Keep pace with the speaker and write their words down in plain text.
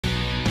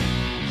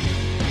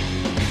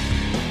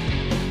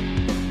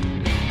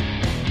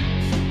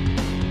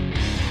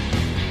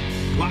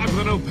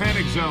No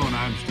Panic Zone.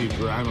 I'm Steve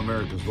Gruber. I'm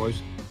America's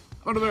Voice.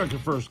 I'm an America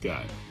First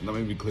guy. And let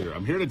me be clear.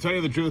 I'm here to tell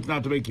you the truth,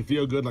 not to make you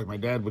feel good like my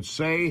dad would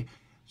say.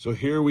 So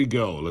here we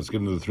go. Let's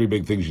get into the three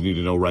big things you need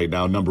to know right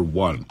now. Number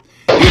one,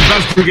 the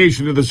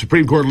investigation into the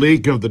Supreme Court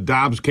leak of the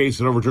Dobbs case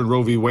that overturned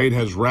Roe v. Wade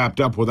has wrapped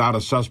up without a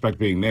suspect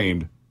being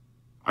named.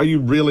 Are you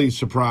really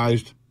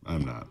surprised?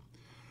 I'm not.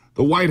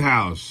 The White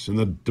House and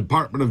the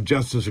Department of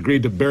Justice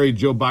agreed to bury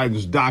Joe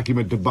Biden's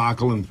document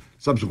debacle and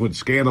subsequent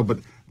scandal, but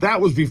that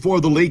was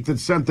before the leak that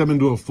sent them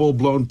into a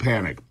full-blown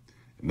panic.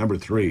 And number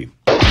three,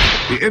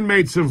 the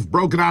inmates have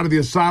broken out of the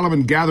asylum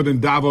and gathered in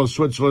Davos,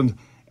 Switzerland,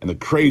 and the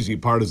crazy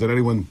part is that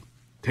anyone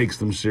takes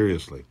them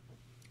seriously.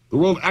 The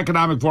World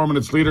Economic Forum and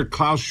its leader,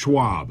 Klaus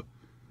Schwab,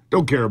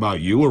 don't care about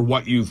you or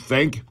what you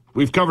think.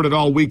 We've covered it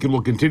all week and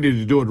we'll continue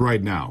to do it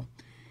right now.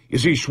 You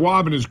see,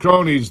 Schwab and his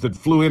cronies that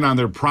flew in on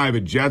their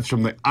private jets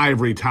from the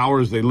ivory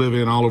towers they live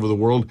in all over the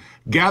world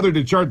gathered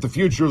to chart the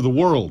future of the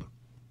world.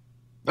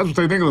 That's what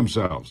they think of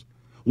themselves.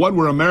 One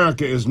where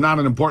America is not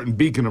an important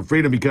beacon of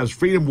freedom because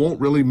freedom won't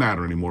really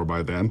matter anymore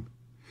by then.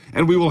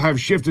 And we will have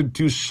shifted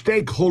to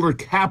stakeholder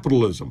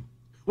capitalism,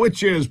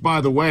 which is, by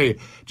the way,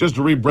 just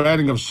a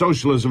rebranding of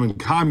socialism and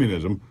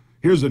communism.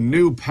 Here's a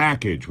new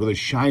package with a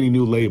shiny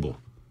new label,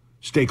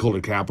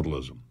 stakeholder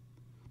capitalism.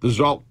 The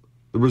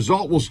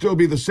result will still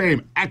be the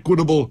same,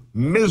 equitable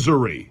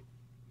misery.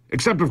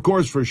 Except, of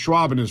course, for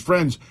Schwab and his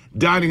friends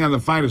dining on the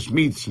finest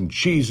meats and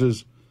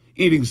cheeses,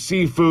 eating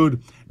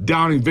seafood,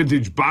 downing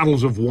vintage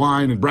bottles of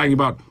wine, and bragging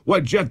about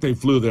what jet they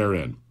flew there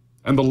in,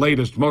 and the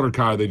latest motor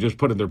car they just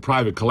put in their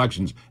private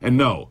collections. And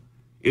no,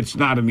 it's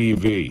not an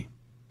EV.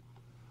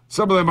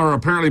 Some of them are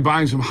apparently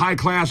buying some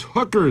high-class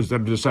hookers that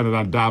have descended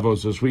on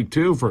Davos this week,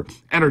 too, for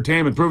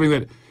entertainment, proving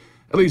that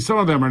at least some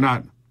of them are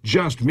not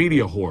just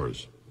media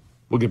whores.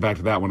 We'll get back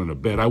to that one in a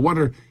bit. I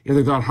wonder if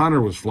they thought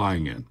Hunter was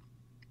flying in.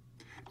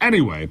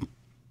 Anyway,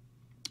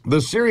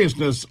 the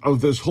seriousness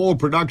of this whole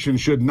production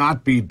should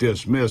not be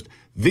dismissed.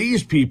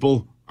 These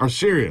people are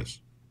serious,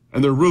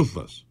 and they're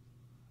ruthless,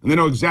 and they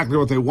know exactly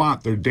what they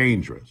want. They're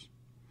dangerous.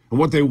 And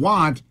what they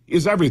want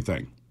is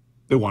everything.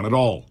 They want it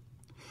all.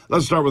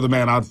 Let's start with the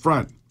man out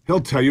front. He'll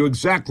tell you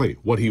exactly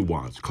what he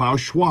wants. Klaus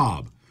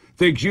Schwab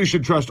thinks you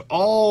should trust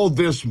all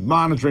this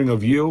monitoring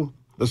of you,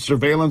 the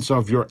surveillance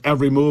of your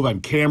every move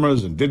on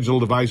cameras and digital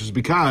devices,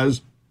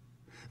 because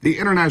the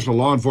international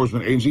law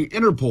enforcement agency,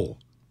 Interpol,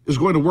 is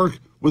going to work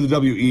with the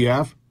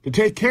WEF to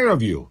take care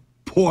of you.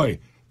 Boy,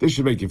 this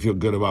should make you feel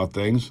good about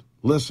things.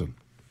 Listen.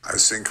 I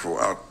think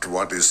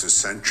what is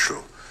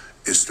essential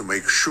is to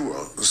make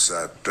sure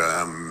that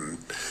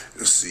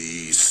the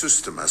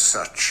system as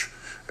such,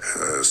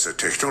 the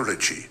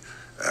technology,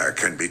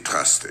 can be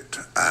trusted.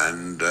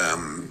 And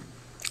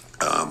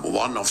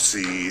one of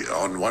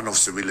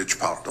the village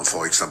partners,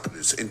 for example,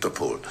 is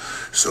Interpol.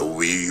 So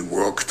we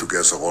work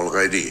together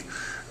already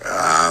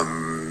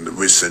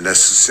with the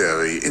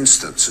necessary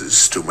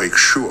instances to make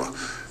sure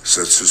that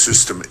the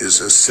system is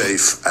as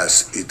safe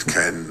as it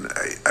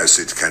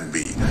can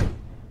be.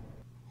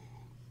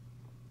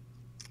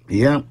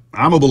 Yeah,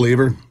 I'm a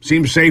believer.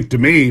 Seems safe to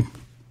me.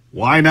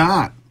 Why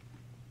not?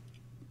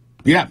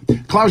 Yeah,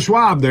 Klaus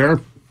Schwab there.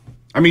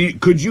 I mean,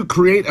 could you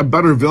create a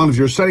better villain if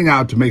you're setting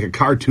out to make a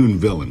cartoon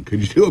villain?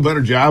 Could you do a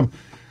better job?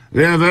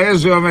 There are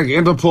ways to make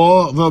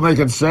Interpol will make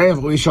it safe.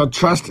 We shall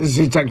trust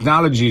the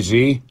technology,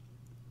 see?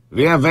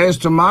 We have ways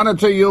to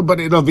monitor you, but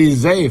it'll be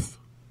safe.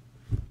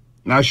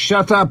 Now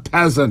shut up,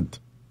 peasant.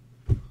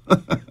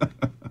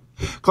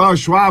 Klaus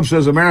Schwab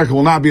says America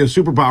will not be a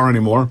superpower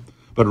anymore,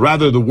 but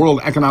rather the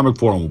World Economic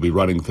Forum will be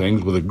running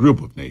things with a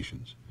group of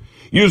nations.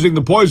 Using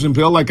the poison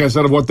pill, like I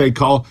said, of what they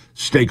call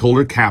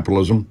stakeholder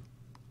capitalism,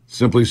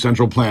 simply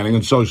central planning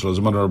and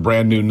socialism under a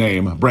brand new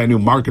name, a brand new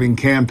marketing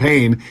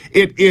campaign.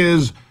 It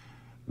is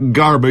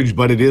garbage,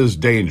 but it is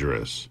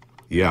dangerous.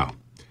 Yeah.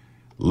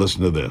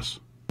 Listen to this.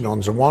 On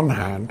the one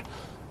hand,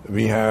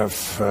 we have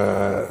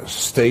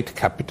state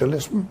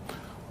capitalism.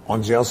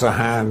 On the other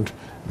hand,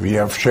 we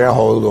have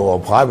shareholder or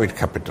private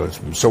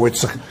capitalism. So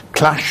it's a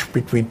clash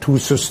between two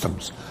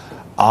systems.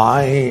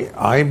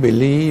 I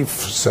believe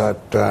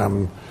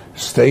that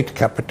state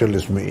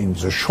capitalism in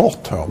the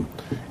short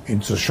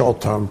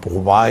term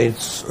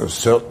provides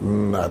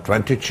certain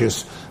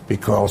advantages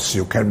because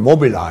you can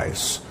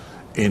mobilize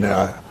in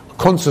a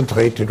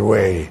concentrated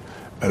way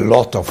a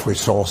lot of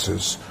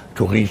resources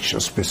to reach a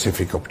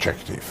specific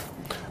objective.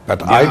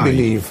 But I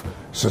believe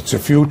that the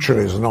future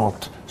is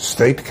not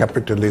state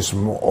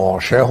capitalism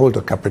or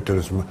shareholder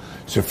capitalism.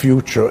 The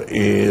future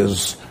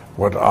is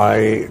what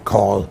I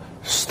call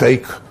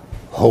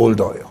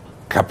stakeholder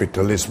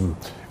capitalism,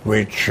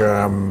 which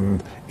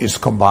is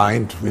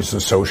combined with the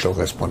social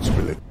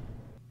responsibility.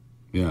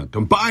 Yeah,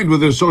 combined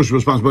with this social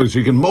responsibility so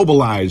you can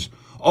mobilize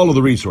all of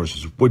the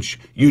resources, which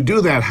you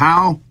do that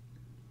how?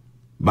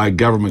 By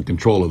government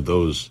control of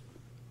those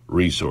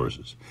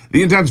resources.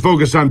 The intense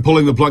focus on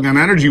pulling the plug on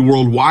energy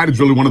worldwide is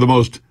really one of the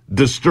most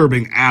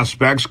disturbing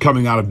aspects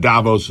coming out of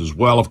Davos as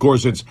well. Of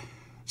course, it's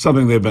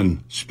something they've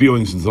been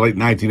spewing since the late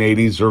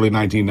 1980s, early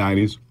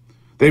 1990s.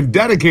 They've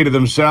dedicated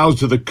themselves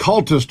to the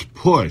cultist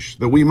push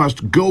that we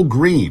must go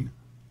green.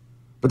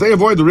 But they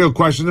avoid the real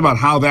questions about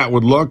how that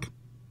would look,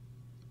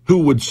 who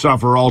would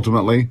suffer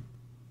ultimately.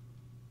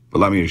 But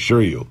let me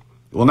assure you,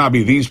 it will not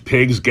be these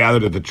pigs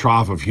gathered at the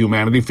trough of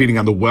humanity, feeding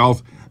on the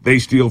wealth they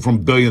steal from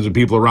billions of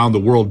people around the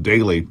world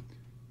daily.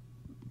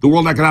 The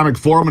World Economic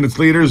Forum and its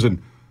leaders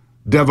and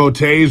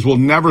devotees will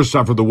never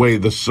suffer the way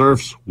the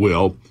serfs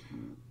will.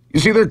 You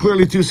see, they're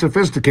clearly too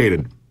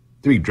sophisticated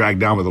to be dragged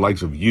down by the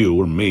likes of you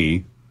or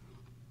me.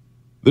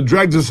 The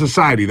dregs of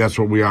society, that's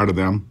what we are to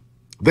them.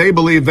 They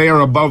believe they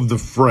are above the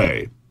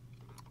fray.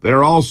 They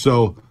are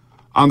also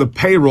on the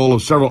payroll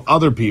of several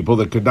other people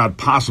that could not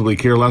possibly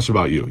care less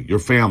about you, your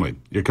family,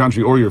 your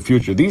country, or your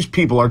future. These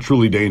people are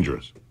truly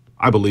dangerous.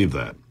 I believe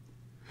that.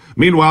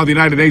 Meanwhile, the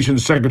United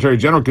Nations Secretary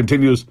General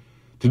continues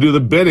to do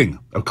the bidding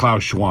of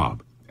Klaus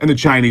Schwab and the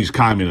Chinese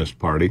Communist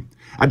Party,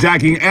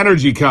 attacking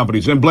energy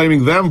companies and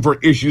blaming them for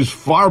issues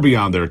far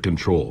beyond their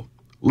control.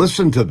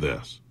 Listen to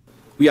this.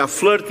 We are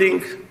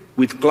flirting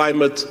with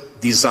climate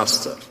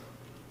disaster.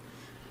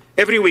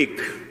 Every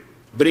week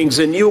brings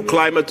a new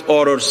climate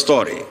horror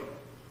story.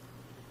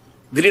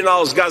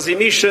 Greenhouse gas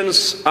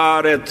emissions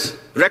are at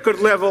record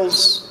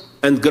levels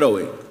and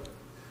growing.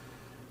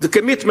 The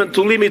commitment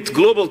to limit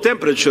global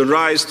temperature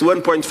rise to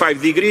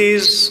 1.5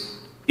 degrees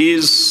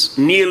is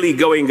nearly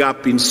going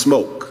up in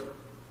smoke.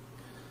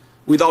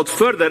 Without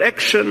further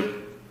action,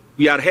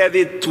 we are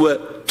headed to a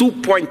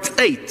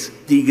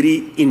 2.8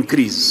 degree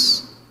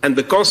increase, and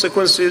the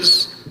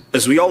consequences,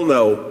 as we all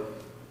know,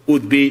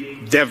 would be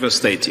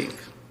devastating.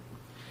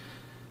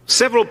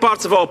 Several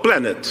parts of our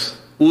planet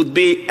would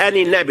be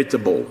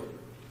uninhabitable,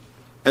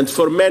 and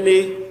for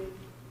many,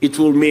 it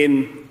will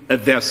mean a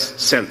death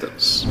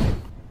sentence.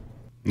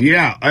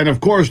 Yeah, and of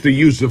course the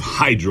use of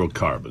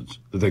hydrocarbons,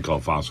 that they call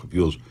fossil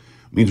fuels,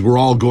 means we're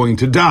all going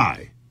to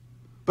die.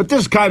 But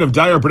this kind of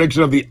dire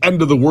prediction of the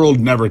end of the world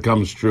never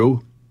comes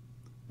true.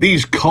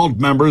 These cult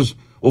members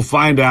will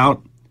find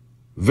out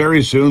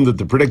very soon that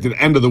the predicted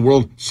end of the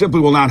world simply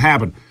will not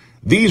happen.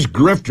 These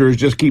grifters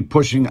just keep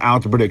pushing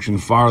out the prediction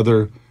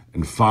farther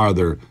and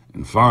farther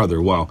and farther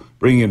while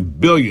bringing in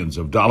billions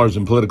of dollars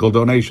in political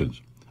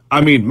donations. I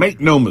mean, make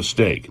no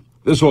mistake,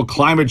 this whole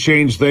climate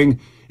change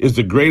thing is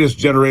the greatest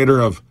generator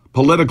of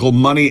political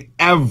money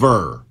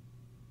ever.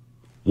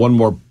 One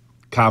more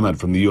comment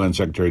from the UN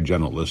Secretary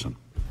General. Listen.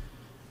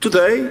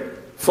 Today,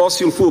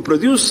 fossil fuel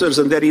producers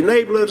and their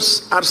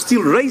enablers are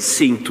still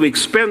racing to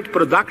expand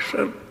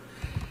production,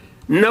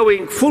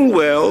 knowing full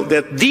well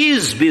that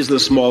this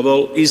business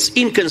model is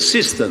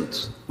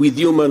inconsistent with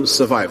human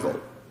survival.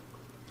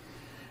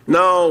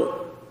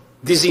 Now,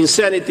 this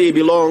insanity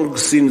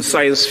belongs in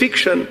science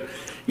fiction,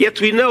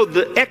 yet we know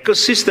the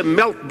ecosystem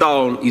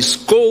meltdown is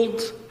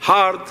cold,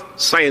 hard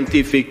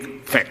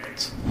scientific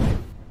fact.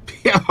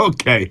 Yeah,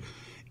 okay.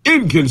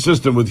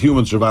 Inconsistent with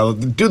human survival.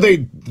 Do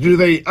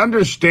they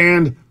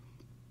understand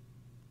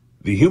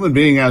the human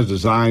being as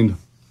designed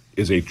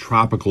is a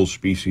tropical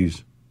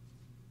species?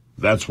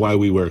 That's why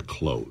we wear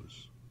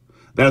clothes.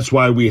 That's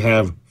why we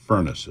have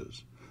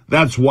furnaces.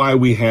 That's why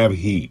we have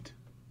heat.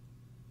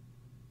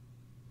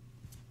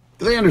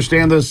 Do they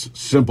understand this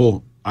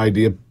simple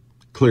idea?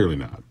 Clearly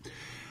not.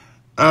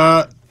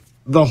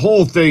 The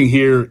whole thing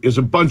here is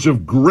a bunch of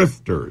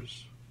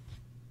grifters.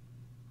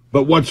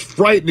 But what's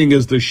frightening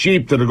is the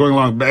sheep that are going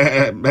along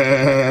bah,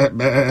 bah,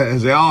 bah,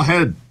 as they all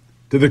head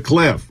to the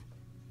cliff.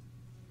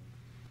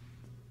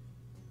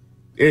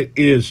 It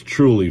is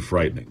truly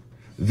frightening.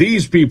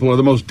 These people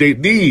are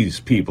these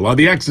people are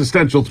the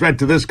existential threat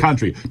to this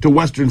country, to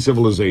Western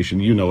civilization.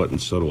 You know it, and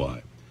so do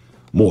I.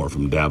 More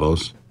from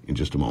Davos in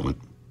just a moment.